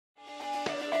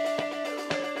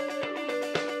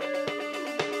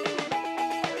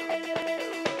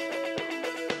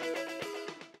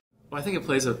I think it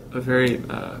plays a very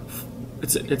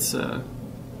it's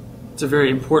a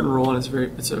very important role, and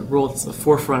it's a role that's at the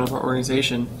forefront of our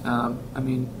organization. I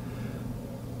mean,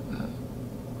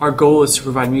 our goal is to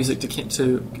provide music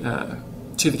to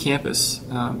the campus.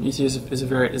 UT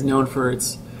is known for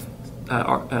its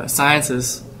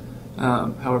sciences.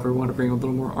 However, we want to bring a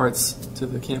little more arts to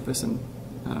the campus and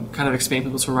kind of expand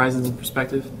people's horizons and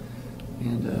perspective,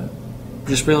 and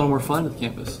just bring a little more fun to the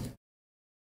campus.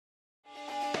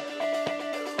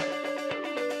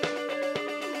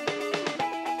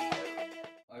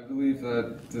 I believe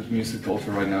that the music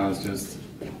culture right now is just,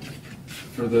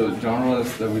 for the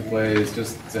genres that we play, is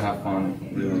just to have fun,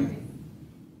 really.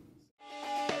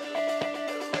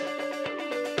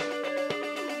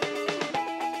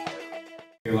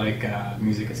 I feel like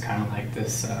music is kind of like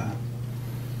this,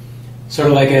 sort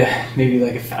of like maybe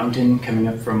like a fountain coming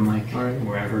up from like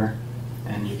wherever,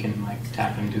 and you can like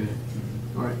tap into it.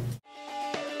 All right.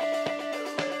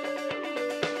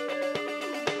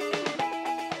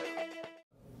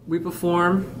 We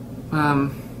perform,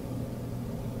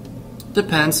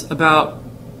 depends, about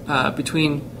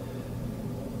between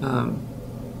 2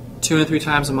 and 3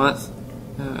 times a month.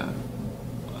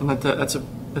 And that's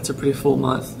a pretty full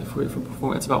month. If we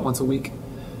perform, it's about once a week.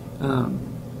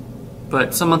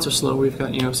 But some months are slow. We've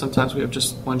got, sometimes we have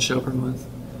just 1 show per month.